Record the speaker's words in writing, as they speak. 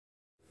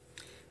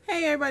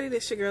Hey everybody,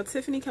 this is your girl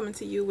Tiffany coming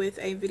to you with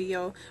a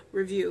video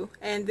review,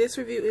 and this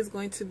review is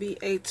going to be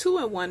a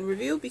two-in-one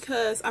review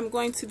because I'm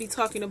going to be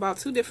talking about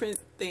two different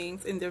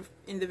things in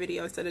the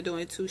video instead of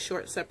doing two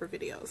short separate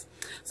videos.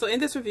 So in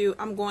this review,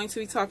 I'm going to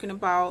be talking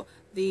about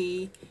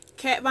the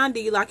Kat Von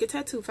D Lock It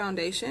Tattoo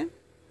Foundation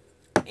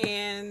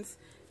and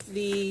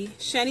the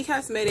Shany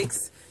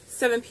Cosmetics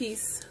 7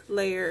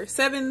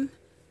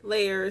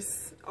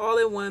 layers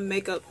all-in-one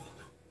makeup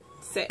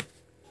set,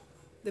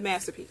 the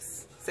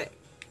masterpiece set.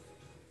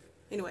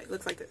 Anyway, it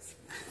looks like this.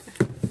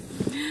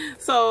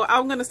 So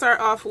I'm going to start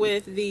off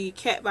with the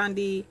Kat Von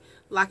D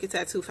Lock It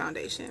Tattoo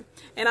Foundation.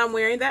 And I'm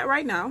wearing that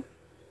right now.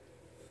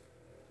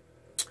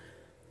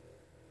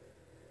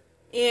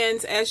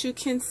 And as you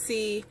can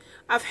see,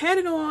 I've had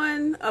it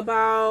on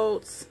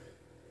about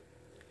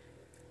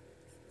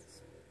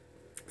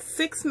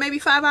 6, maybe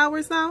 5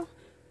 hours now.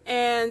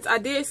 And I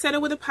did set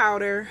it with a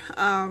powder.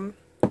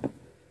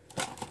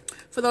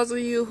 For those of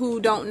you who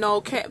don't know,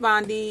 Kat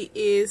Von D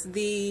is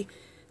the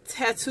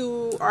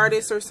tattoo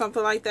artist or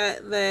something like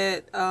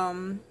that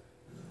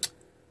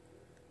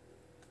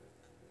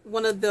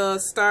one of the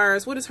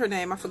stars, what is her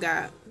name, I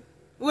forgot,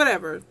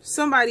 whatever,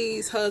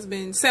 somebody's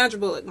husband, Sandra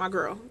Bullock, my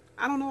girl,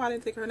 I don't know why I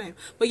didn't think her name,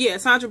 but yeah,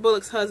 Sandra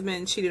Bullock's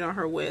husband cheated on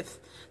her with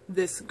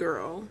this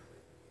girl,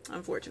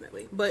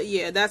 unfortunately. But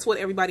yeah, that's what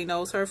everybody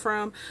knows her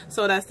from,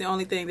 so that's the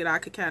only thing that I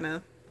could kind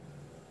of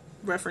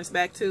reference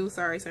back to.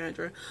 Sorry,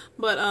 Sandra.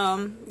 But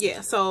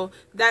yeah, so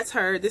that's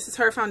her. This is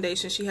her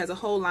foundation. She has a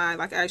whole line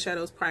like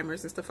eyeshadows,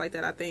 primers, and stuff like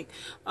that. I think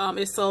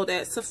it's sold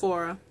at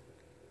Sephora.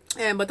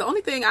 But the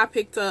only thing I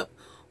picked up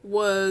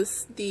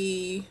was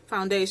the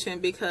foundation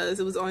because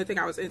it was the only thing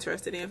I was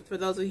interested in. For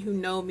those of you who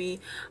know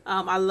me,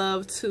 I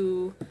love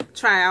to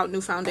try out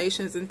new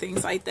foundations and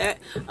things like that.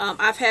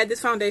 I've had this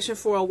foundation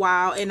for a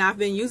while and I've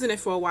been using it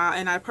for a while,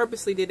 and I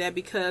purposely did that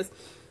because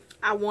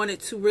I wanted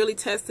to really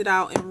test it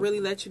out and really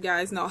let you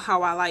guys know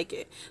how I like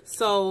it.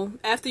 So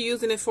after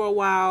using it for a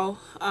while,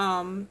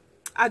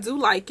 I do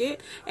like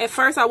it. At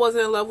first I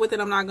wasn't in love with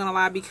it, I'm not gonna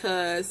lie,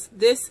 because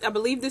this, I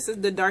believe this is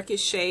the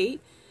darkest shade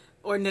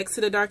or next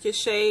to the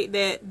darkest shade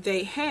that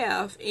they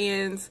have.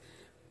 And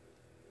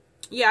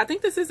yeah, I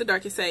think this is the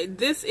darkest shade.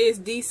 This is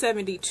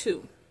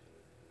D72.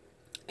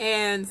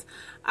 And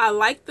I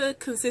like the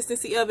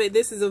consistency of it.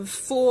 This is a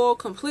full,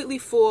 completely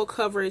full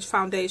coverage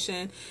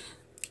foundation.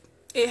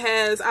 It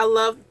has, I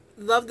love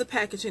the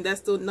packaging.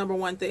 That's the number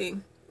one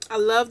thing. I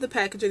love the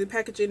packaging. The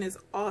packaging is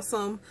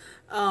awesome.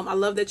 I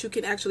love that you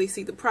can actually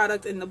see the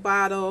product in the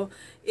bottle.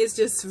 It's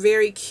just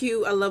very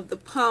cute. I love the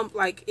pump.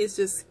 Like, it's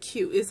just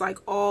cute. It's like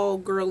all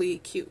girly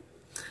cute.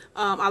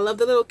 I love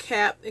the little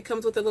cap. It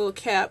comes with a little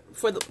cap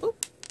for the, oh,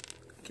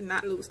 I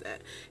cannot lose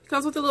that. It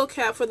comes with a little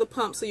cap for the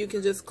pump, so you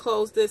can just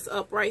close this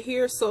up right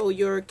here so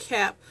your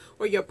cap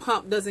or your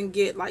pump doesn't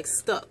get like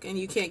stuck and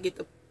you can't get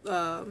the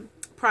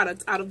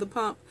product out of the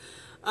pump.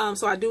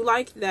 So I do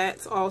like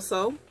that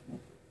also.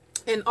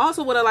 And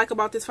also what I like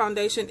about this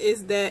foundation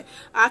is that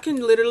I can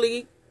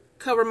literally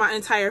cover my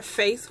entire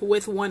face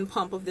with one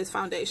pump of this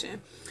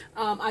foundation.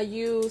 I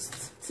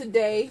used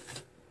today,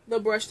 the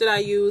brush that I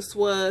used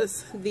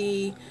was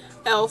the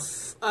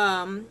e.l.f.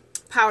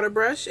 powder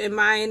brush, and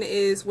mine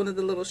is one of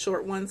the little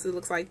short ones. It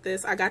looks like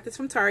this. I got this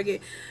from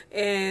Target,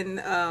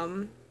 and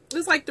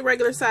it's like the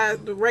regular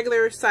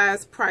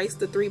size price,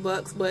 the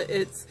 $3, but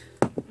it's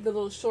the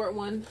little short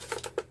one.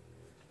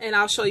 And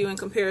I'll show you in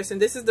comparison.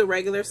 This is the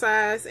regular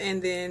size,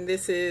 and then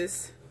this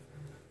is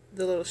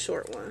the little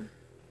short one.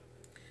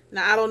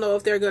 Now I don't know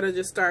if they're gonna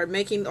just start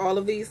making all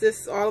of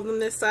them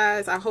this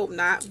size. I hope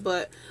not,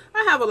 but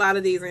I have a lot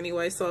of these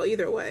anyway, so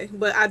either way.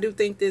 But I do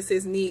think this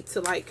is neat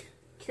to like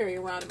carry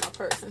around in my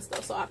purse and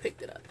stuff, so I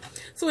picked it up.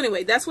 So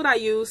anyway, that's what I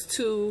used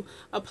to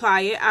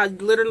apply it. I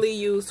literally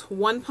used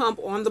one pump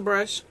on the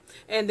brush,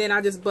 and then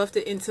I just buffed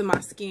it into my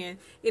skin,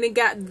 and it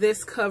got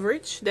this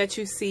coverage that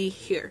you see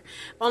here.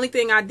 Only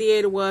thing I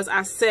did was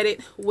I set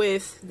it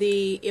with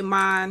the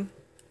Iman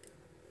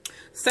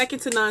second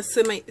to none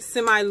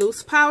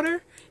semi-loose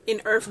powder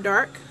in Earth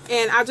Dark,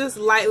 and I just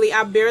lightly,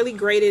 I barely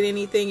grated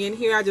anything in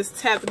here. I just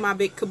tapped my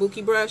big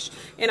kabuki brush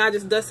and I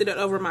just dusted it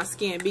over my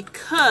skin,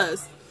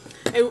 because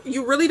and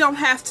you really don't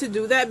have to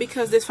do that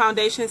because this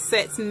foundation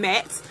sets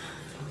matte.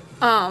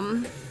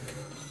 I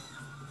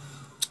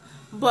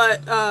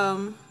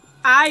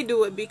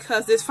do it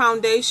because this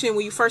foundation,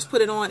 when you first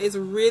put it on, is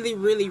really,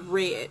 really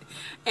red.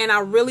 And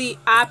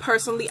I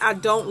personally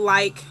don't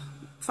like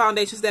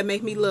foundations that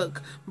make me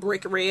look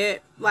brick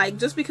red. Like,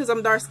 just because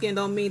I'm dark skinned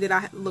don't mean that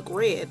I look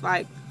red.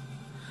 Like,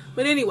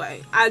 but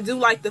anyway, I do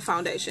like the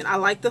foundation. I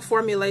like the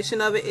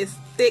formulation of it. It's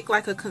thick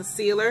like a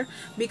concealer,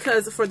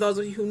 because for those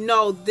of you who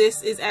know,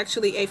 this is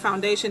actually a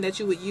foundation that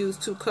you would use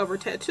to cover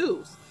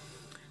tattoos.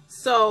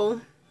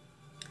 So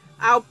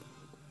I'll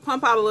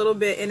pump out a little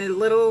bit, and a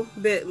little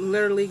bit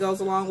literally goes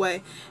a long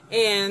way.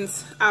 And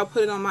I'll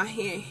put it on my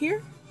hand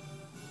here.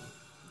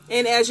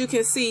 And as you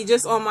can see,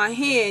 just on my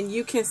hand,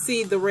 you can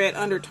see the red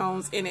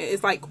undertones in it.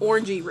 It's like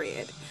orangey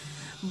red.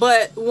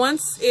 But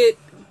once it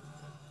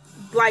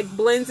like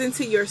blends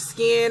into your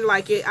skin,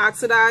 like it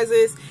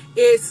oxidizes,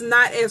 it's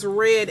not as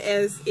red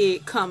as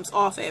it comes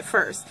off at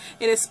first.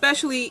 And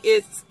especially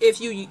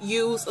if you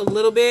use a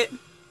little bit,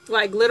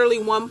 like literally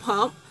 1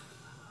 pump,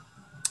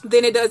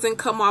 then it doesn't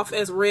come off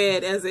as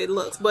red as it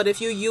looks. But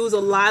if you use a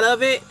lot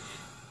of it,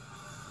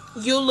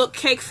 you'll look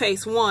cake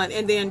face, 1,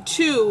 and then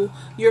 2,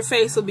 your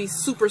face will be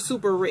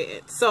super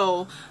red.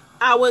 So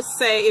I would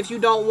say if you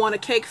don't want a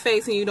cake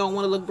face and you don't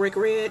want to look brick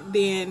red,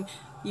 then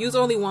use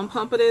only 1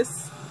 pump of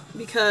this,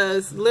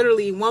 because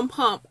literally 1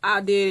 pump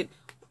I did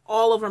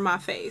all over my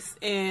face,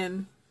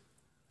 and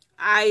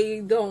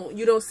you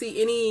don't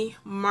see any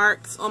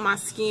marks on my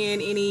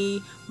skin,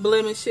 any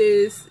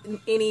blemishes,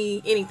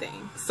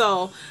 anything.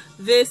 So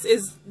this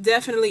is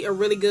definitely a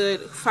really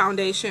good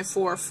foundation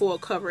for full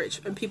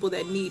coverage and people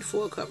that need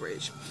full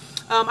coverage.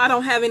 I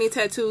don't have any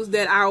tattoos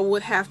that I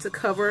would have to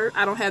cover.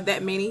 I don't have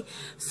that many,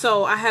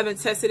 so I haven't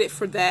tested it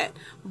for that.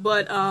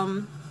 But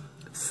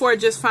for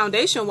just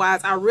foundation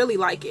wise, I really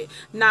like it.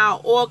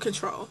 Now, oil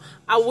control.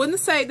 I wouldn't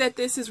say that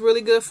this is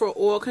really good for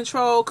oil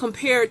control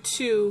compared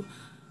to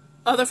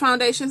other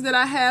foundations that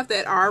I have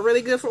that are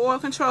really good for oil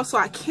control, so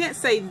I can't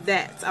say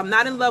that. I'm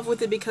not in love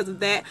with it because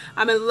of that.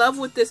 I'm in love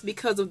with this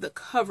because of the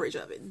coverage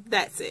of it.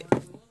 That's it.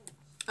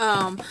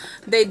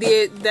 They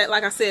did that,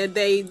 like I said,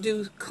 they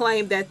do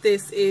claim that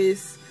this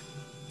is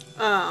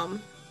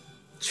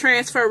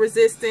transfer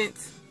resistant.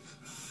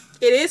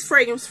 It is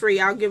fragrance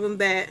free, I'll give them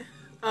that.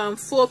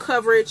 Full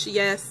coverage,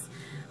 yes.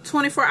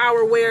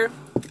 24-hour wear.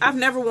 I've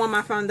never worn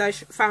my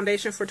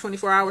foundation for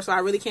 24 hours, so I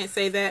really can't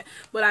say that.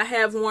 But I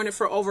have worn it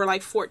for over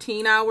like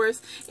 14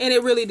 hours, and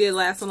it really did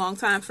last a long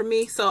time for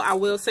me. So I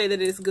will say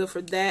that it is good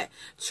for that.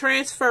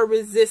 Transfer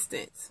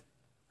resistance.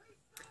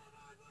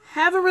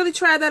 Haven't really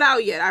tried that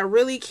out yet. I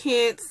really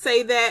can't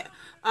say that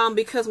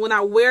because when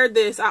I wear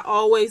this, I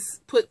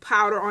always put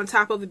powder on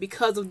top of it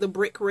because of the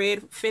brick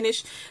red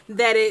finish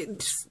that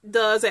it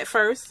does at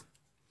first.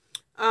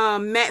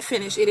 Matte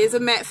finish. It is a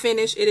matte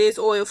finish. It is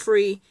oil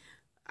free.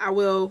 I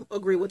will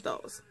agree with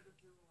those.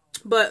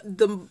 But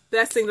the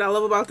best thing that I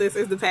love about this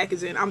is the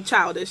packaging. I'm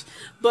childish,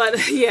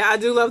 but yeah, I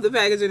do love the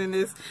packaging in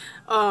this.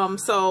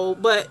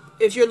 But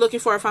if you're looking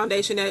for a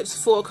foundation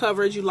that's full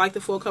coverage, you like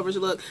the full coverage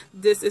look,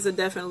 this is a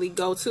definitely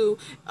go-to.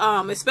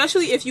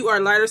 Especially if you are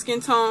lighter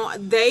skin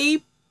tone.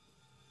 They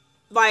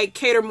like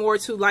cater more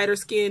to lighter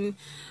skin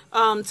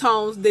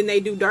tones than they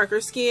do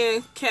darker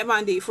skin. Kat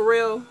Von D, for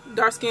real,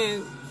 dark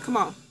skin, come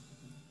on.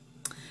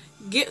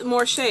 Get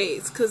more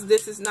shades, because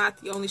this is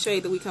not the only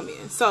shade that we come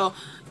in. So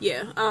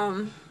yeah,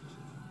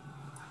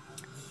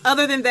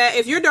 other than that,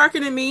 if you're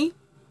darker than me,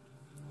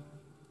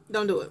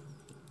 don't do it.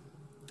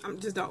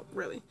 Just don't,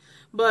 really.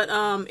 But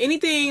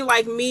anything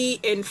like me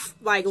and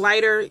like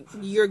lighter,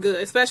 you're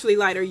good. Especially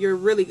lighter, you're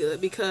really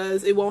good,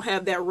 because it won't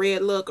have that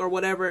red look or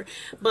whatever.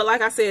 But like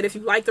I said, if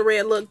you like the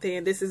red look,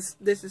 then this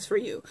is for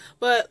you.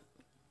 But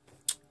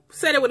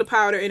set it with a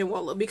powder and it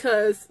won't look,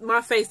 because my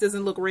face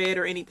doesn't look red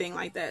or anything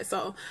like that.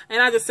 So, and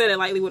I just set it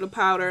lightly with a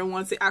powder, and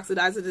once it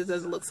oxidizes, it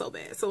doesn't look so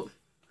bad. So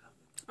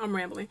I'm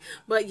rambling,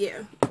 but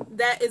yeah,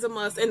 that is a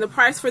must. And the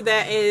price for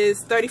that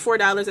is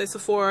 $34 at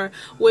Sephora,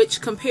 which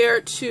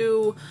compared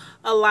to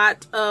a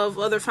lot of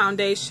other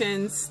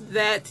foundations,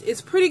 that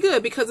is pretty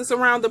good, because it's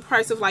around the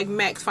price of like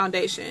MAC's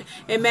foundation,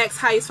 and MAC's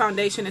highest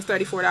foundation is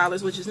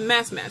 $34, which is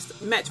Match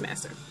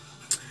Master.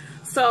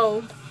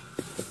 So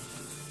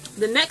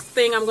the next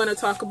thing I'm going to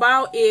talk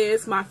about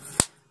is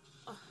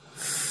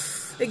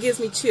it gives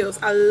me chills.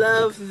 I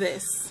love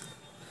this.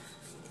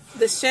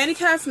 The Shany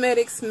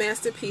Cosmetics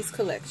Masterpiece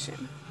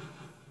Collection.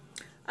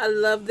 I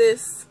love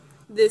this.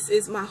 This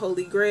is my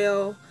holy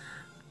grail.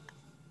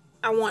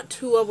 I want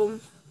 2 of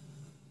them.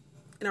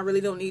 And I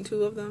really don't need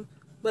 2 of them.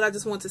 But I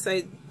just want to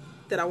say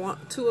that I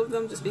want 2 of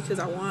them just because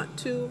I want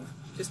to.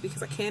 Just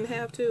because I can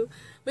have 2.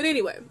 But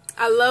anyway,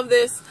 I love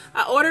this.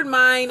 I ordered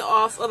mine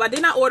off of, I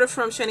did not order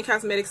from Shany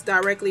Cosmetics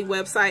directly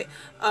website.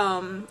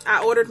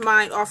 I ordered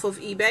mine off of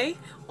eBay.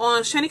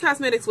 On Shany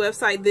Cosmetics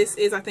website, this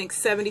is, I think,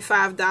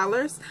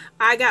 $75.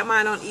 I got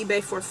mine on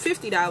eBay for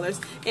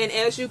 $50. And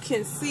as you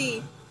can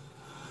see,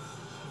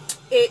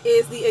 it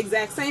is the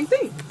exact same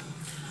thing.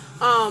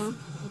 And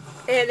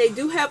they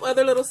do have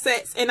other little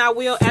sets. And I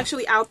will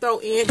actually, I'll throw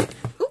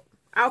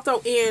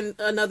in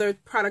another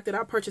product that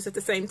I purchased at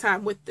the same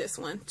time with this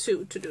one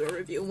too, to do a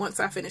review once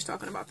I finish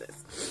talking about this.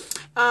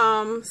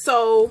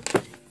 So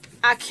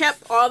I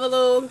kept all the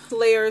little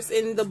layers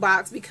in the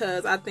box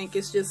because I think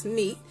it's just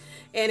neat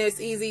and it's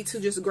easy to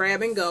just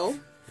grab and go.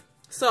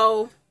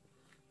 So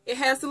it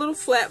has the little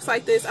flaps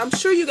like this. I'm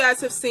sure you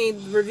guys have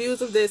seen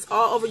reviews of this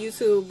all over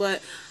YouTube,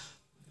 but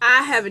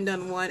I haven't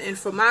done one, and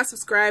for my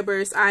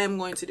subscribers I am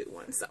going to do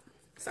one. So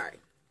sorry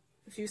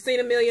if you've seen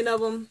a million of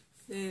them,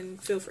 then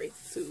feel free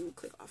to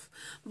click off.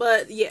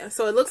 But yeah,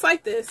 so it looks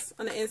like this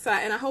on the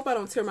inside, and I hope I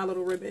don't tear my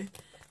little ribbon.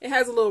 It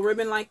has a little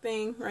ribbon like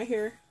thing right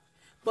here,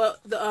 but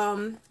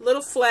the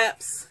little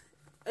flaps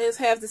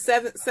have the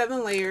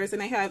seven layers,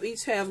 and they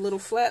each have little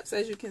flaps,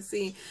 as you can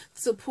see,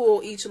 to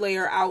pull each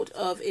layer out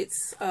of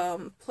its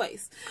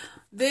place.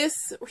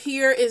 This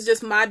here is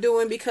just my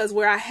doing, because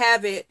where I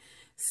have it,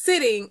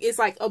 sitting is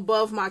like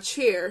above my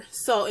chair.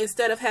 So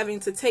instead of having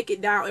to take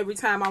it down every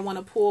time I want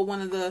to pull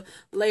one of the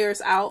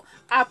layers out,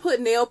 I put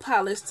nail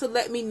polish to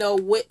let me know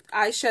what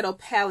eyeshadow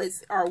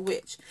palettes are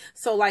which.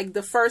 So like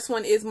the first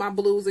one is my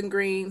blues and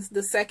greens.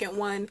 The second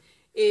one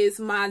is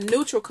my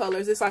neutral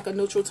colors. It's like a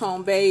neutral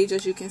tone beige,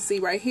 as you can see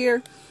right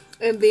here.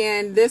 And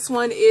then this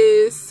one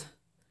is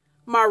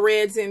my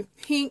reds and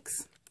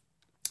pinks.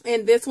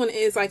 And this one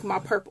is like my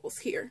purples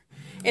here.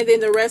 And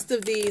then the rest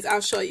of these, I'll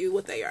show you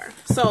what they are.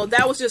 So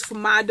that was just for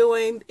my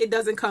doing. It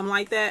doesn't come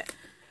like that.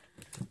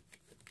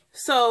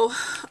 So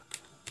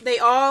they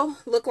all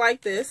look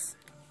like this.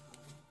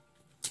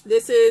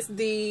 This is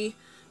the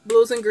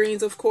blues and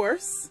greens, of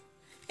course.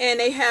 And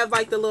they have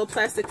like the little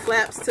plastic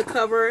flaps to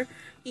cover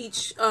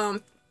each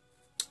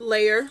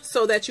layer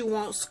so that you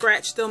won't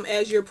scratch them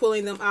as you're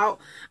pulling them out.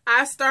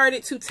 I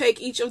started to take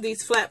each of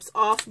these flaps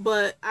off,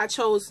 but I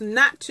chose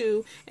not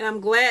to. And I'm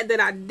glad that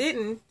I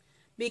didn't.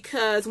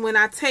 Because when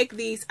I take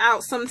these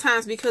out,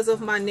 sometimes because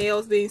of my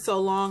nails being so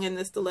long in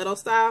the stiletto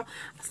style,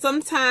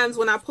 sometimes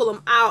when I pull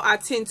them out, I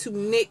tend to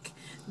nick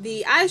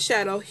the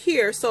eyeshadow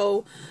here.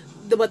 So,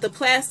 but the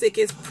plastic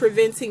is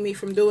preventing me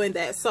from doing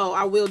that. So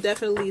I will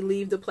definitely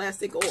leave the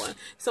plastic on.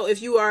 So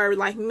if you are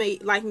like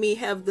me,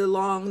 have the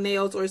long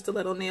nails or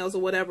stiletto nails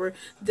or whatever,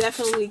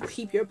 definitely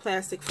keep your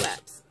plastic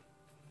flaps.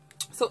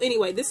 So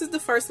anyway, this is the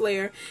first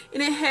layer,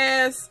 and it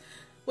has,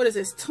 what is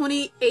this,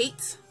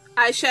 28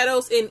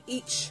 eyeshadows in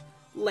each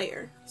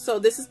layer. So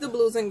this is the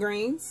blues and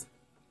greens,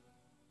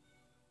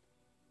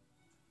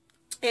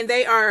 and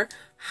they are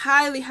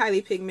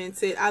highly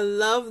pigmented. I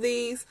love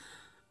these.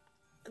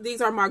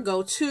 These are my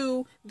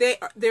go-to.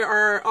 There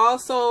are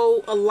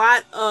also a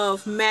lot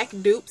of MAC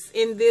dupes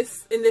in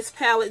this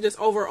palette, just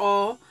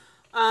overall.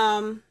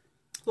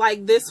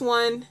 Like this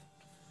one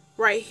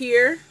right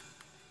here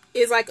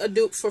is like a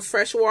dupe for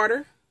Fresh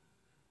Water,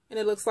 and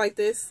it looks like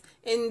this.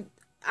 And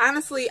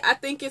honestly, I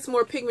think it's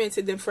more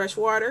pigmented than Fresh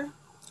Water.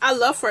 I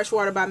love Fresh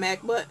Water by MAC,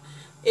 but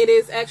it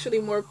is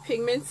actually more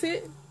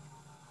pigmented.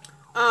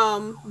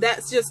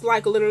 That's just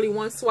like literally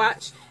one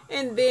swatch.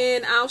 And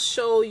then I'll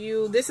show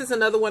you, this is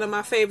another one of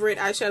my favorite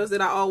eyeshadows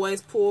that I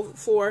always pull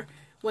for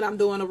when I'm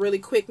doing a really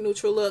quick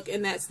neutral look,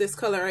 and that's this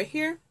color right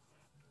here.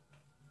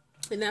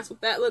 And that's what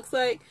that looks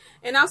like.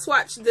 And I'll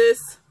swatch this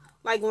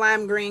like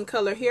lime green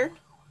color here.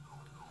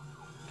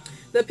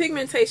 The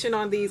pigmentation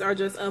on these are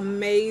just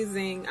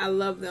amazing. I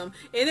love them.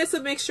 And it's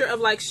a mixture of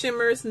like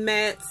shimmers,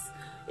 mattes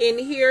in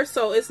here,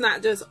 so it's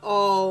not just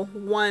all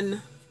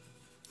one.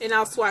 And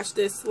I'll swatch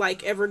this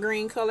like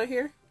evergreen color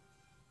here.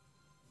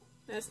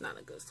 That's not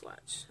a good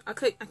swatch. I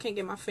can't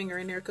get my finger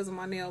in there because of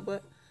my nail,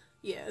 but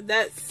yeah,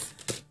 that's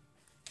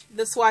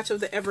the swatch of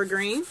the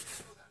evergreen.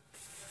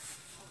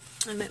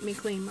 And let me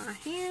clean my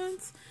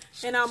hands,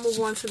 and I'll move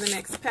on to the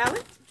next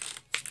palette.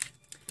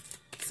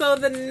 So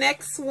the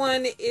next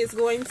one is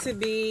going to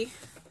be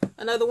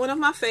another one of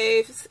my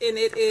faves, and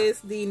it is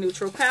the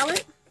neutral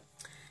palette.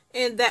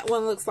 And that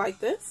one looks like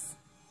this.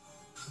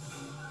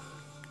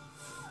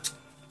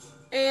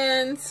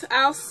 And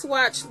I'll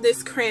swatch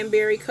this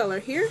cranberry color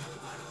here,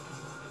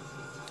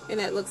 and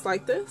that looks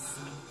like this.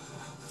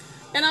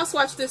 And I'll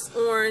swatch this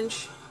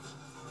orange.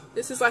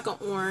 This is like an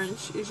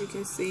orange, as you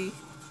can see.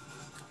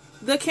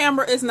 The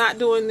camera is not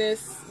doing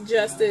this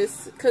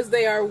justice because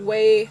they are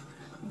way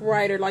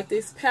brighter. Like,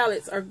 these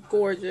palettes are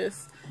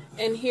gorgeous.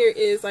 And here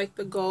is like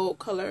the gold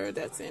color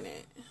that's in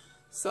it.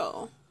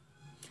 So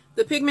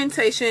the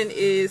pigmentation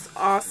is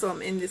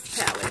awesome in this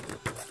palette.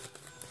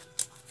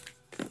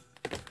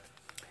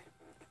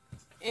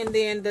 And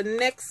then the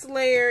next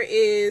layer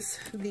is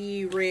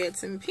the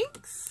reds and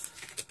pinks.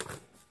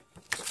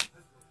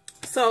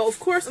 So of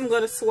course I'm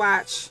going to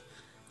swatch,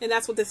 and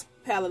that's what this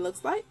palette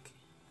looks like.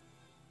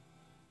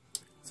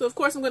 So of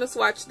course I'm going to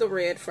swatch the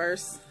red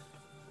first.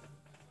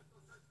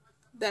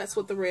 That's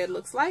what the red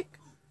looks like.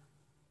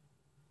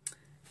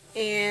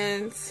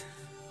 And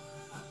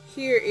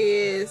here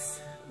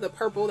is the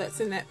purple that's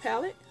in that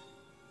palette.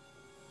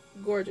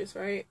 Gorgeous,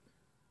 right?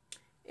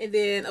 And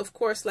then of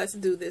course let's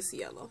do this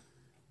yellow.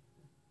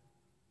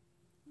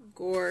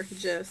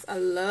 Gorgeous. I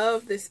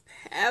love this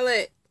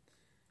palette.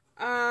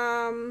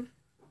 Yeah,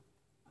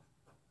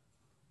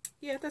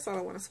 that's all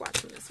I want to swatch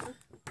from this one.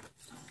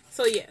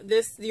 So yeah,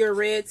 this your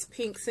reds,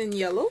 pinks, and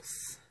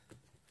yellows.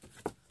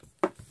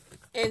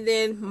 And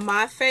then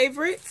my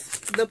favorite,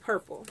 the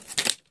purple.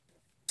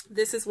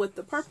 This is what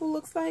the purple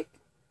looks like.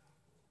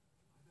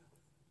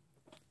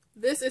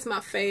 This is my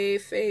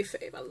fave.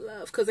 I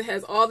love, because it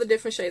has all the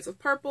different shades of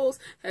purples.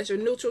 Has your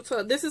neutral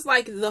tone. This is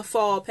like the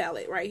fall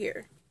palette right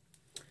here.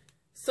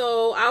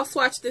 So I'll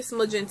swatch this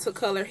magenta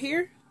color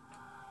here.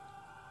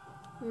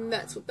 And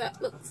that's what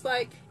that looks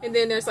like. And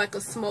then there's like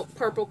a smoke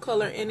purple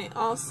color in it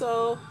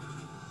also.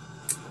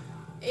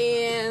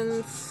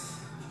 And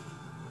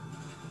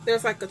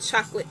there's like a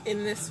chocolate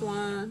in this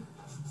one.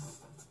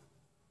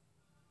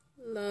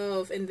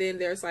 Love. And then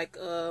there's like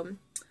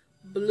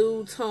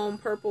blue tone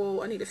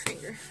purple. I need a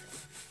finger.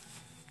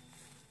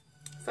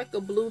 It's like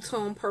a blue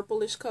tone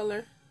purplish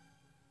color.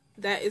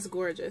 That is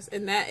gorgeous.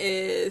 And that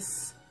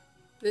is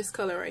this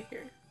color right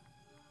here.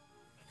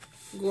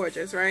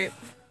 Gorgeous, right?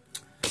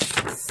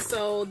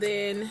 So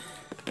then,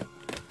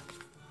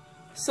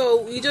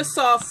 so we just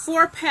saw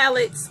 4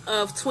 palettes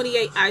of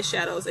 28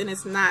 eyeshadows, and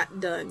it's not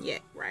done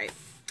yet, right?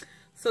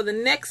 So the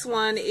next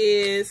one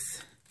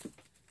is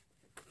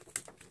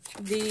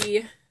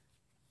the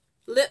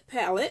lip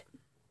palette.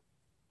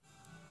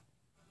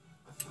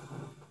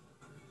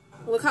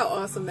 Look how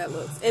awesome that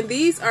looks. And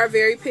these are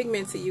very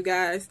pigmented, you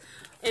guys.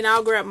 And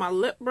I'll grab my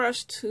lip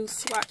brush to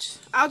swatch.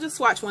 I'll just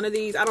swatch one of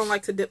these. I don't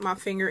like to dip my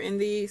finger in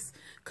these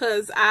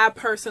because I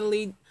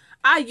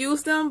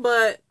use them,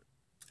 but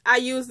I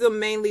use them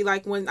mainly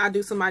like when I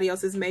do somebody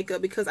else's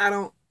makeup, because I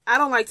don't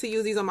like to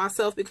use these on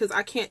myself because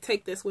I can't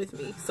take this with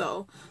me.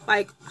 So,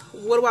 like,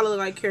 what do I look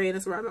like carrying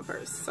this around my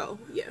purse? So,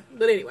 yeah.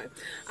 But anyway,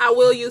 I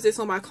will use this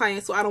on my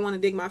clients, so I don't want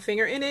to dig my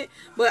finger in it.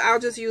 But I'll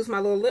just use my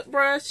little lip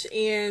brush.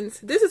 And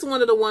this is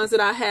one of the ones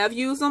that I have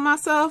used on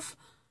myself.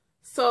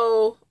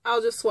 So,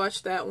 I'll just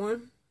swatch that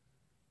one.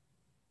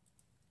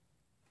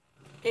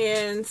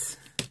 And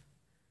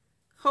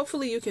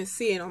hopefully you can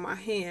see it on my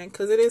hand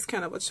because it is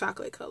kind of a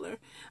chocolate color.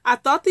 I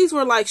thought these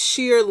were like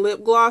sheer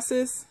lip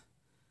glosses.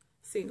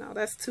 See, no,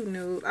 that's too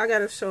nude. I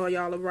gotta show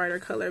y'all a brighter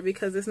color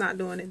because it's not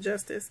doing it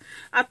justice.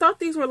 I thought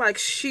these were like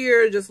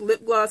sheer just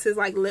lip glosses,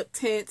 like lip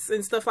tints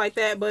and stuff like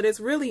that, but it's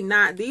really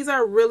not. These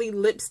are really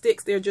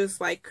lipsticks. They're just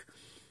like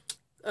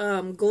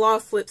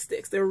gloss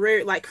lipsticks. They're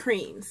rare, like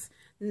creams,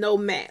 no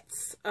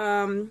mattes.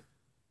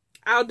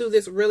 I'll do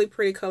this really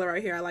pretty color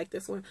right here. I like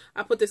this one.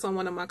 I put this on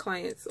one of my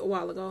clients a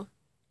while ago,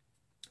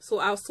 so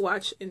I'll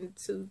swatch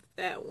into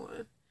that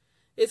one.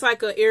 It's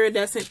like a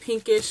iridescent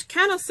pinkish,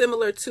 kind of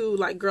similar to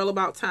like Girl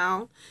About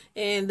Town.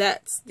 And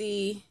that's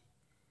the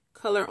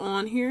color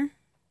on here.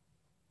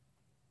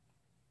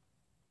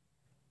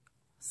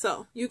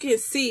 So you can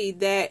see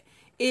that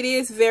it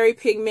is very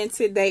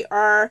pigmented. They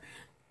are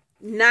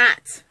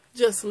not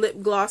just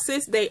lip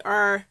glosses. They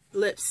are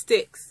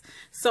lipsticks.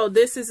 So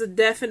this is a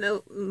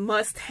definite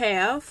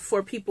must-have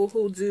for people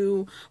who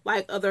do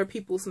like other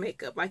people's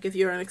makeup. Like if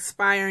you're an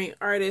aspiring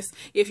artist,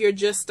 if you're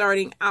just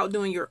starting out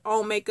doing your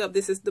own makeup,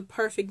 this is the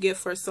perfect gift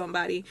for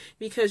somebody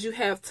because you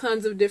have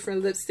tons of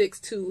different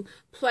lipsticks to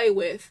play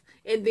with.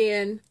 And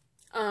then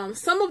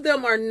some of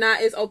them are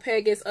not as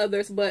opaque as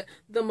others, but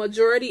the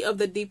majority of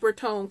the deeper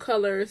tone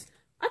colors,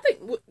 I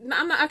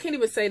can't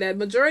even say that.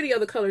 Majority of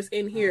the colors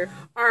in here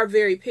are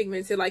very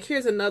pigmented. Like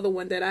here's another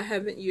one that I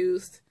haven't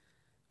used.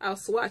 I'll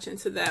swatch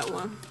into that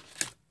one.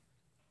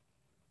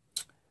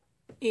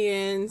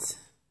 And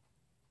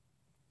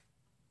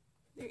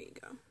there you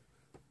go.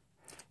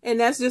 And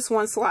that's just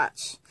one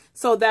swatch.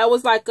 So that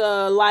was like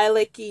a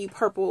lilac-y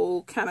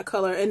purple kind of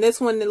color. And this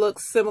one, it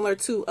looks similar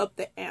to Up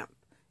the Amp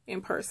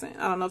in person.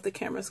 I don't know if the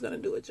camera's going to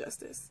do it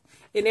justice.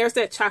 And there's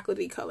that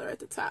chocolatey color at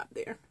the top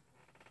there.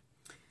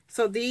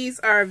 So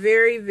these are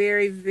very,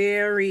 very,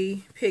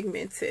 very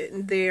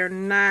pigmented. They're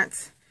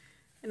not...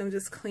 And I'm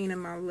just cleaning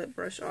my lip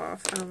brush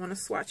off. I don't want to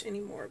swatch any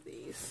more of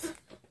these.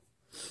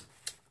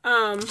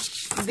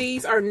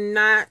 These are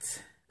not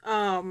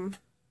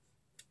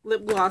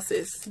lip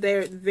glosses.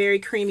 They're very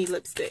creamy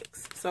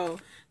lipsticks. So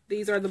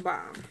these are the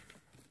bomb.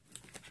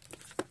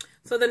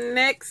 So the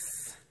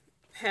next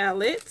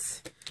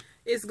palette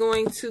is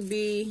going to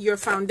be your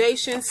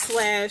foundation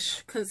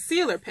 /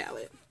 concealer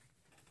palette.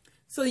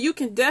 So you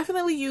can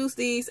definitely use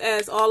these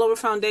as all over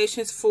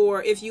foundations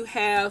for if you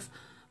have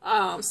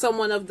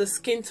someone of the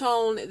skin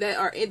tone that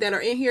are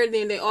in here.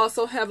 Then they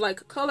also have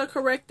like color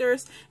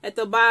correctors at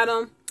the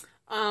bottom,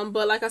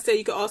 but like I said,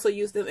 you can also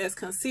use them as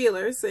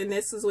concealers, and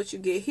this is what you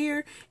get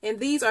here. And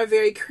these are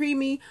very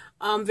creamy,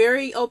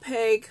 very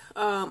opaque.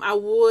 I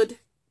would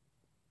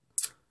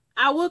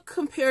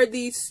compare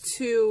these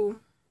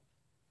to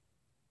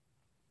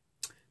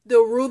the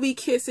Ruby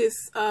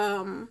Kisses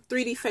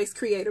 3D Face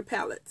Creator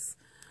palettes.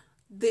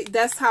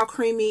 That's how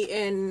creamy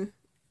and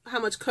how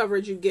much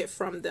coverage you get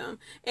from them.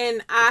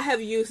 And I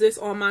have used this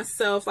on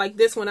myself. Like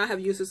this one, I have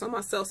used this on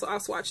myself, so I'll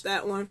swatch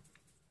that one.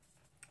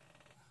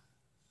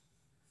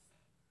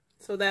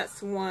 So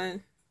that's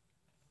one.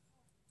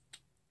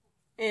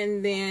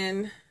 And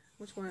then,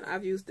 which one?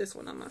 I've used this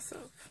one on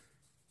myself.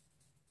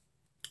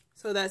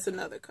 So that's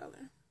another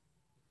color.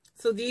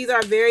 So these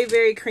are very,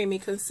 very creamy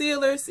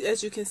concealers.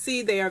 As you can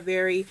see, they are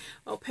very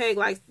opaque,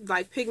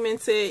 like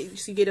pigmented.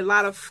 So you get a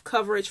lot of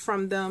coverage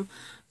from them.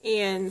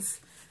 And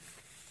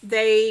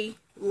they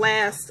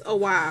last a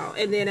while.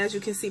 And then as you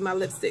can see, my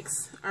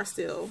lipsticks are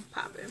still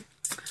popping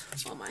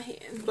on my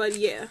hand. But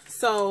yeah,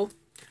 so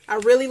I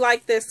really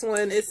like this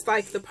one. It's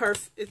like the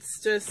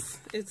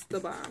it's the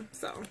bomb.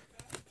 So,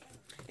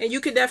 and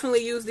you could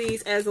definitely use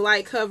these as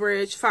light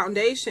coverage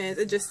foundations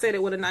and just set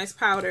it with a nice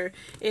powder,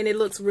 and it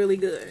looks really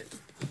good.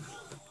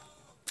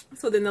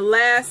 So then the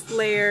last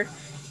layer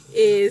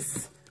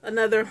is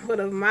another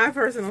one of my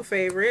personal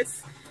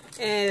favorites,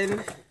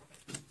 and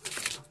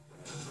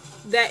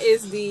that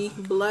is the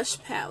blush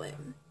palette.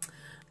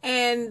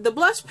 And the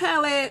blush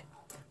palette,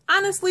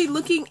 honestly,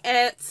 looking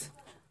at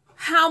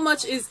how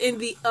much is in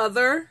the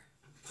other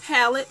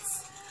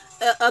palettes,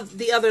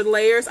 the other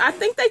layers, I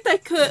think that they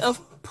could have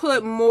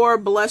put more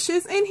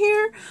blushes in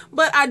here,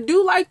 but I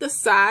do like the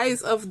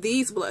size of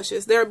these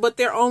blushes. But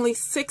there are only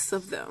 6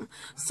 of them.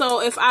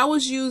 So if I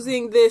was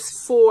using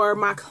this for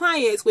my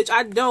clients, which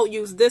I don't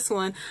use this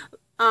one,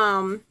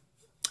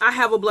 I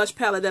have a blush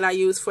palette that I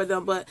use for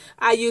them, but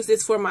I use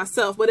this for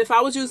myself. But if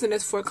I was using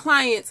this for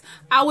clients,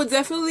 I would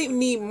definitely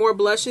need more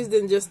blushes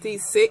than just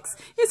these 6.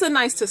 It's a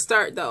nice to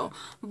start though.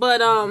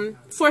 But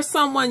for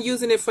someone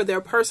using it for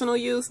their personal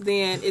use,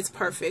 then it's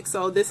perfect.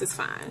 So this is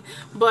fine.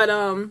 But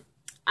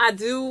I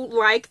do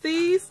like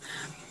these.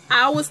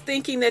 I was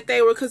thinking that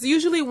they were, because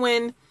usually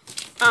when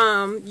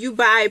you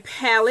buy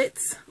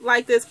palettes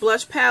like this,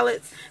 blush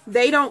palettes,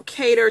 they don't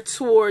cater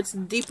towards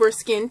deeper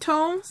skin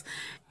tones.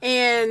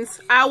 And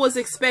I was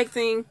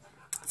expecting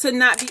to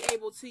not be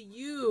able to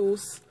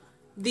use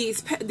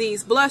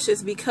these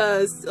blushes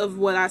because of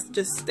what I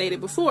just stated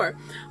before.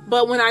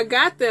 But when I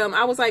got them,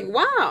 I was like,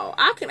 wow,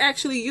 I can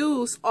actually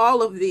use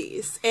all of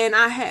these. And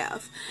I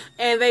have.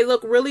 And they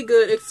look really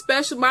good.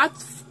 Especially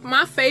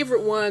my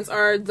favorite ones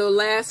are the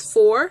last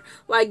 4.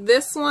 Like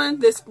this one,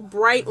 this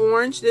bright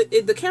orange.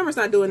 The camera's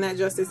not doing that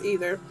justice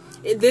either.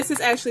 This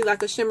is actually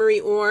like a shimmery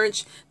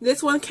orange.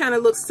 This one kind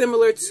of looks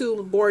similar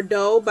to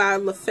Bordeaux by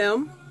La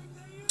Femme.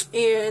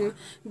 And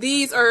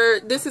this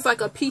is like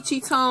a peachy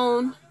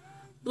tone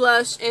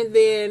blush. And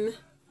then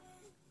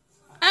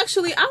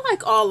actually I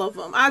like all of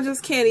them. I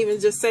just can't even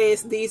just say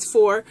it's these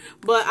 4,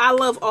 but I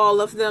love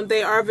all of them.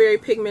 They are very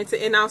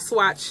pigmented. And I'll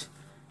swatch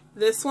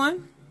this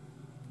one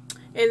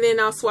and then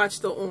I'll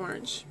swatch the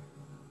orange.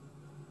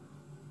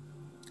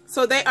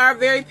 So they are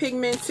very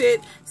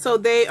pigmented, so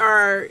they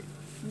are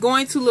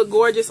going to look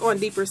gorgeous on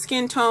deeper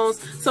skin tones.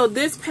 So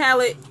this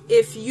palette,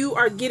 if you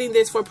are getting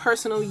this for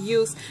personal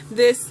use,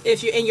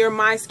 if you're in your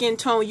my skin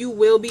tone, you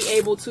will be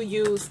able to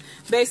use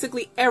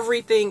basically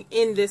everything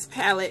in this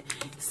palette.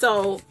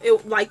 So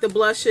like the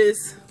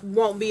blushes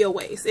won't be a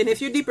waste. And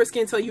if you're deeper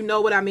skin tone, you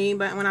know what I mean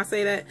but when I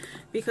say that,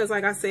 because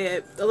like I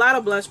said, a lot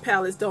of blush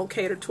palettes don't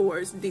cater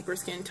towards deeper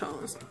skin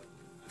tones.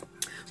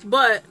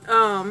 But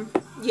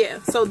yeah,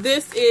 so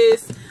this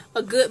is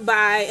a good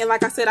buy. And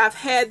like I said, I've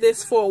had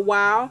this for a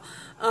while.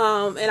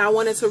 And I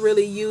wanted to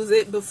really use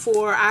it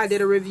before I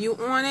did a review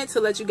on it to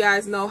let you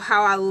guys know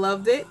how I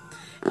loved it.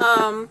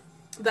 The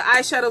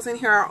eyeshadows in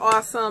here are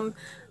awesome.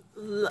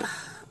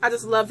 I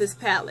just love this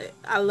palette.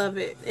 I love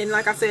it. And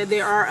like I said,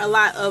 there are a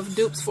lot of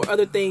dupes for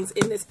other things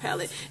in this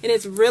palette. And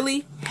it's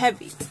really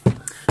heavy.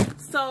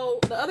 So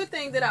the other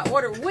thing that I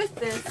ordered with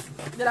this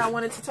that I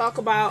wanted to talk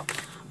about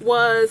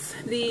was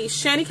the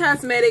Shany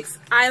Cosmetics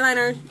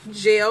eyeliner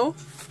gel.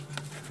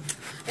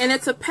 And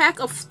it's a pack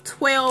of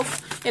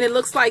 12 and it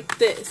looks like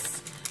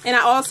this. And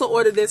I also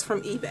ordered this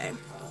from eBay.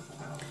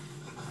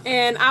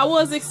 And I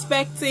was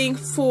expecting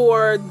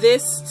for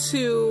this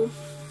to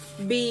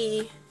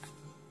be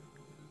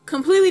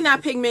completely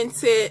not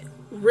pigmented,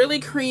 really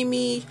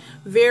creamy,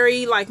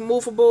 very like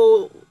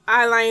movable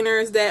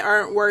eyeliners that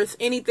aren't worth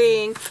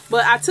anything.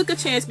 But I took a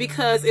chance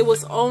because it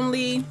was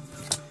only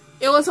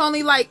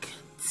like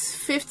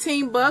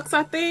 15 bucks,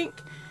 I think,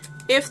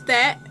 if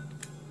that.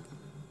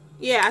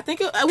 Yeah, I think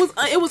it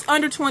was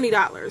under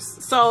 $20.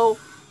 So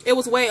it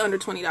was way under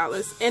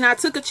 $20. And I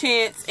took a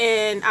chance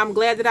and I'm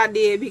glad that I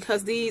did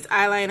because these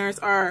eyeliners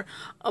are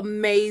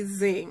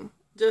amazing.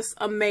 Just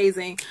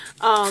amazing.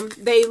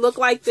 They look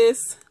like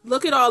this.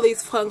 Look at all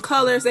these fun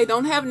colors. They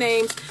don't have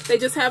names. They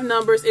just have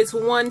numbers. It's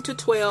 1 to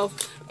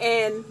 12.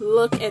 And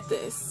look at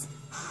this.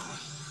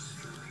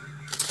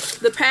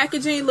 The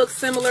packaging looks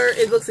similar.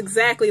 It looks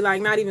exactly like,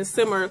 not even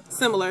similar.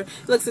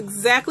 It looks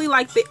exactly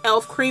like the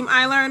e.l.f. cream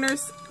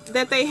eyeliners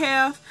that they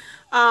have.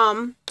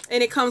 And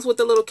it comes with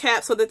a little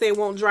cap so that they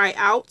won't dry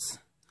out.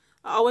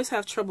 I always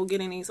have trouble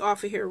getting these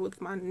off of here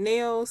with my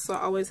nails, so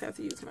I always have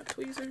to use my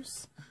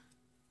tweezers.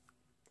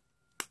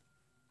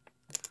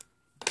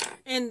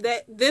 And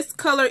this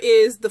color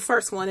is the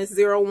first one. It's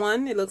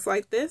 01. It looks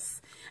like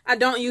this. I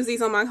don't use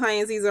these on my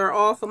clients. These are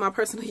all for my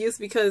personal use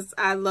because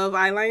I love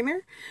eyeliner.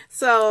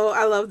 So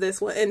I love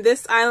this one. And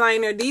this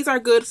eyeliner, these are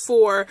good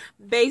for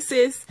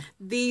bases.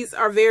 These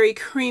are very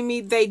creamy.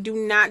 They do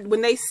not,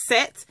 when they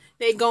set,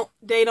 they don't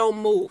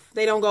move.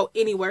 They don't go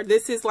anywhere.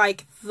 This is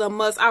like the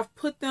must. I've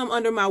put them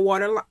under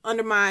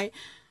my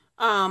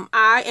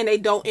eye, and they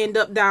don't end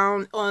up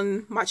down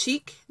on my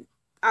cheek.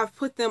 I've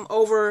put them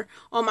over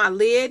on my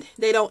lid.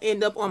 They don't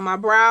end up on my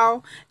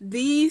brow.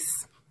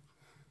 These,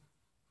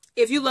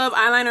 if you love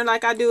eyeliner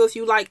like I do, if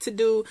you like to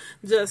do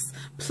just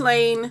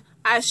plain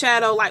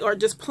eyeshadow, like, or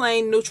just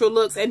plain neutral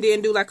looks, and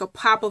then do like a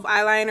pop of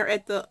eyeliner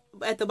at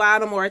the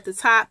bottom or at the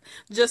top,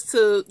 just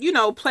to, you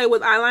know, play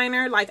with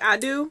eyeliner like I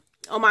do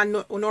on my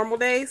normal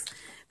days,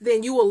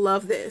 then you will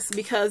love this,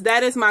 because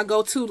that is my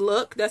go-to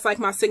look. That's like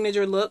my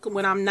signature look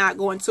when I'm not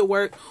going to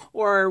work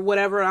or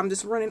whatever. I'm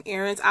just running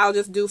errands. I'll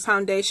just do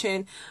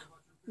foundation,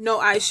 no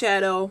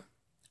eyeshadow.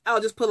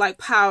 I'll just put like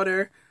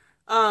powder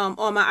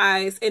on my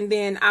eyes, and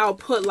then I'll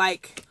put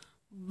like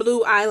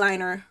blue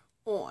eyeliner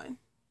on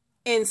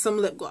and some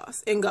lip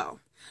gloss and go.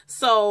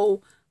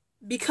 So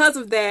because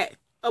of that,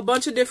 a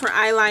bunch of different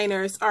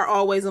eyeliners are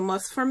always a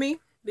must for me.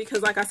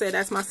 because like I said,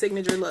 that's my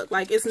signature look.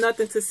 Like, it's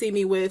nothing to see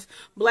me with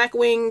black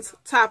wings,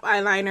 top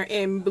eyeliner,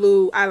 and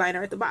blue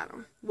eyeliner at the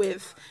bottom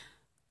with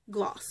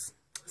gloss.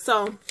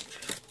 So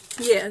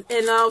yeah,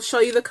 and I'll show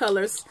you the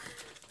colors.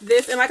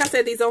 This, and like I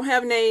said, these don't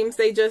have names,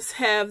 they just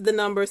have the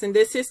numbers, and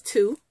this is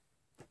 2.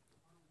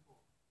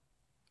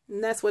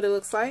 And that's what it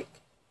looks like.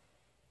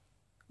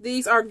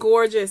 These are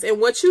gorgeous, and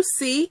what you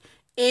see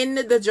in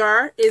the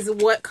jar is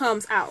what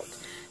comes out.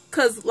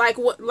 Cause like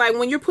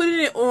when you're putting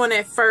it on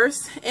at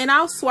first, and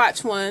I'll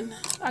swatch one.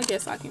 I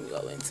guess I can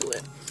go into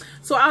it.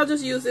 So I'll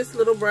just use this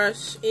little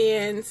brush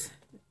and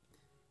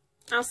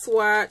I'll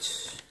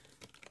swatch.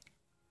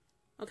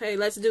 Okay,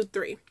 let's do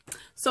 3.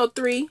 So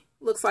 3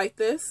 looks like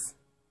this.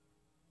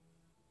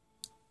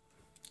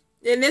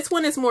 And this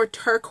one is more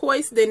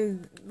turquoise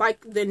than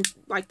like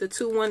the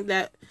 2 one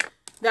that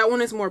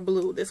one is more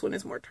blue. This one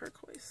is more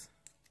turquoise.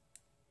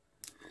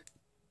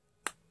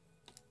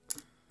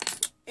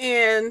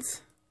 And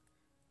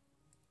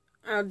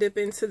I'll dip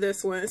into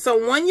this one.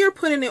 So when you're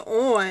putting it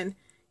on,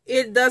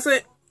 it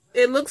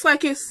looks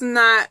like it's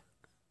not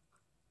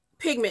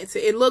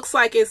pigmented. It looks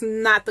like it's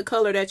not the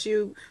color that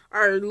you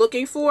are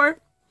looking for.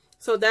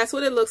 So that's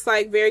what it looks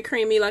like. Very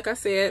creamy, like I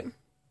said.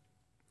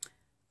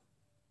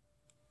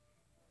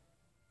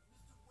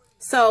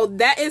 So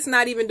that is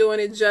not even doing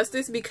it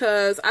justice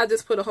because I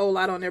just put a whole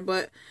lot on there.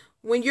 But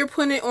when you're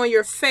putting it on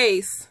your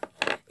face,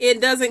 it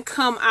doesn't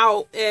come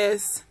out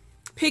as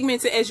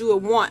pigmented as you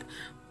would want.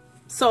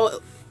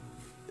 So,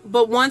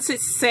 but once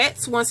it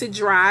sets, once it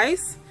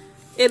dries,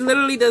 it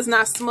literally does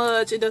not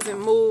smudge. It doesn't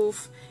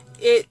move.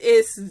 It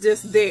is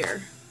just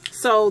there.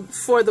 So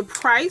for the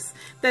price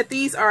that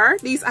these are,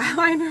 these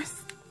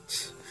eyeliners,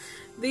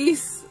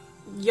 these,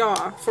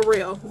 y'all, for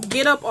real,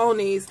 get up on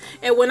these.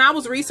 And when I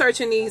was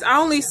researching these, I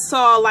only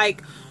saw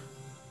like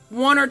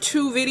 1 or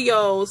 2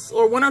 videos,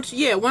 or 1 or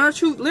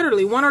 2,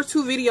 literally 1 or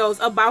 2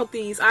 videos about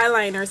these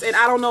eyeliners. And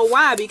I don't know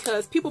why,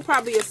 because people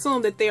probably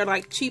assume that they're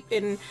like cheap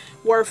and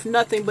worth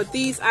nothing, but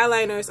these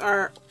eyeliners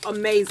are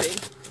amazing.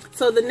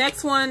 So the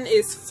next one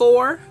is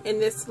 4, and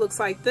this looks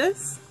like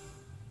this.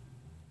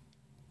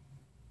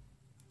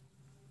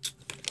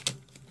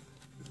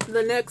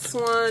 The next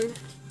one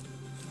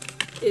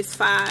is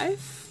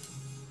 5.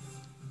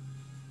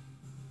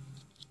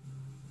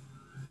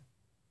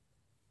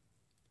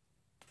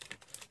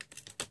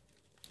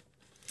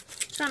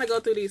 Trying to go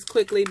through these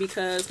quickly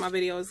because my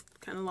video is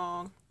kind of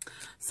long.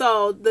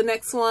 So the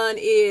next one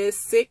is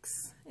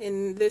 6,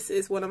 and this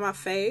is one of my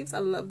faves. I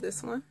love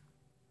this one.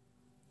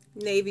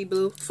 Navy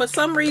blue. For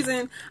some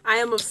reason, I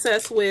am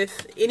obsessed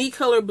with any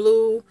color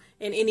blue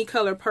and any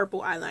color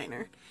purple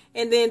eyeliner.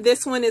 And then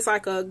this one is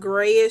like a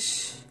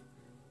grayish.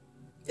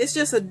 It's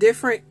just a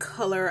different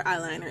color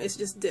eyeliner. It's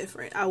just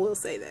different. I will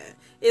say that.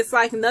 It's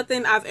like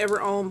nothing I've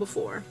ever owned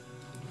before.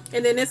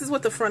 And then this is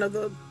what the front of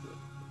the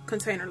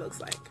container looks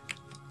like.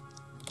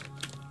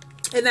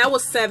 And that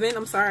was 7,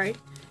 I'm sorry.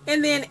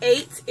 And then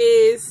 8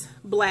 is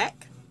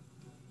black.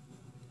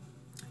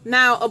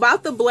 Now,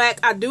 about the black,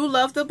 I do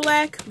love the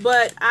black,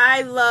 but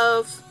I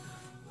love,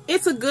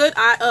 it's a good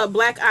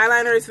black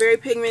eyeliner. It's very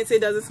pigmented, it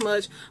doesn't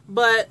smudge,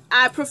 but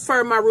I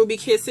prefer my Ruby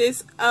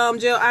Kisses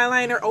gel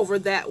eyeliner over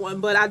that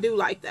one, but I do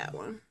like that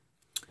one.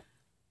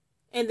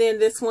 And then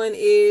this one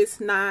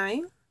is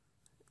 9.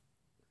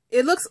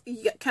 It looks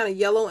kind of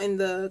yellow in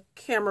the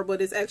camera,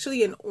 but it's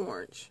actually an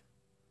orange.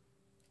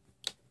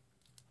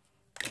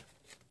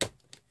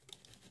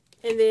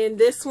 And then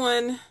this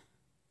one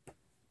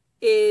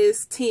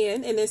is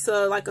 10, and it's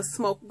like a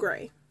smoke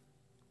gray.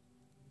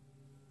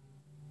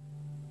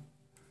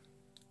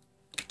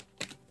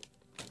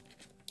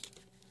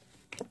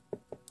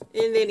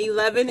 And then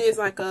 11 is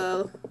like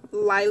a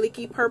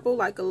lilac-y purple,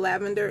 like a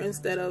lavender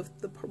instead of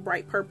the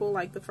bright purple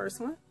like the first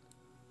one.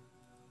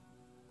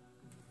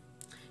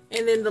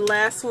 And then the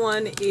last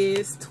one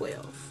is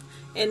 12.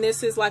 And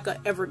this is like a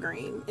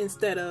evergreen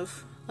instead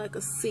of like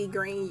a sea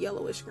green,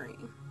 yellowish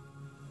green.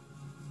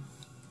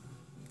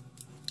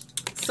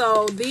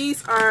 So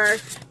these are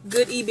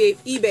good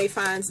eBay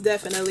finds,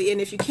 definitely. And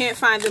if you can't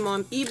find them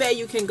on eBay,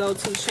 you can go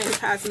to Shany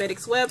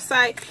Cosmetics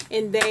website,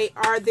 and they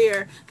are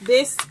there.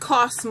 This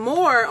costs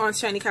more on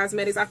Shany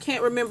Cosmetics. I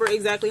can't remember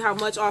exactly how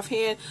much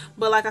offhand,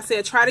 but like I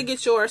said, try to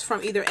get yours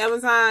from either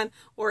Amazon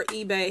or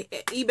eBay.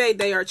 At eBay,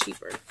 they are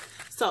cheaper.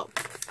 So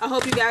I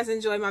hope you guys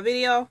enjoyed my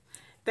video.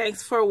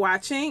 Thanks for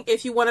watching.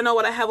 If you want to know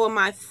what I have on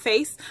my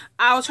face,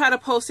 I'll try to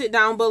post it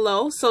down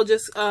below. So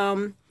just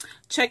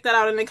check that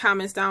out in the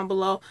comments down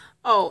below.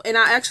 Oh, and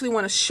I actually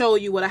want to show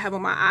you what I have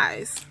on my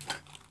eyes.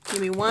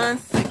 Give me 1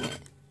 second.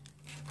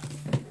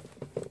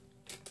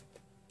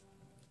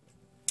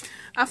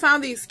 I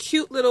found these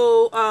cute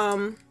little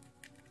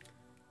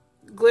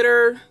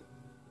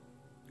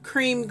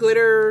cream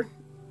glitter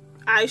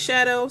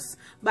eyeshadows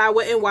by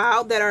Wet n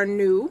Wild that are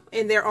new,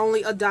 and they're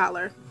only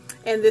 $1.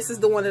 And this is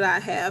the one that I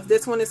have.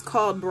 This one is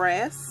called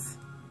Brass.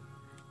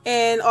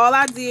 And all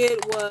I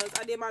did was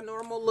I did my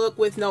normal look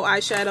with no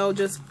eyeshadow,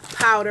 just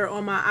powder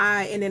on my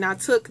eye, and then I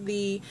took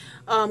the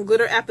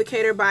glitter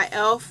applicator by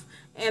e.l.f.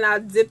 and I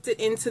dipped it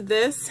into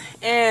this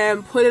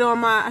and put it on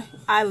my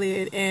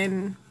eyelid,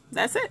 and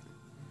that's it.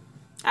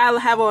 I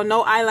have on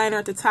no eyeliner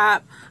at the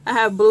top. I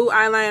have blue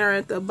eyeliner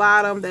at the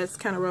bottom that's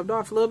kind of rubbed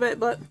off a little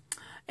bit,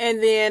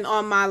 and then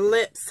on my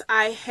lips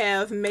I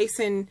have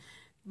Mason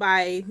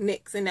by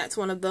NYX, and that's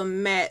one of the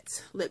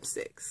matte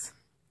lipsticks.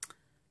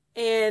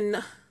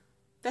 And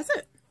that's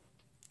it.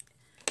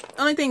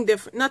 Only thing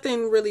different,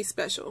 nothing really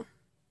special.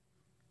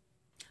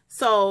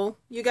 So,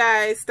 you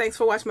guys, thanks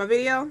for watching my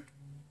video.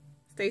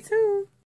 Stay tuned.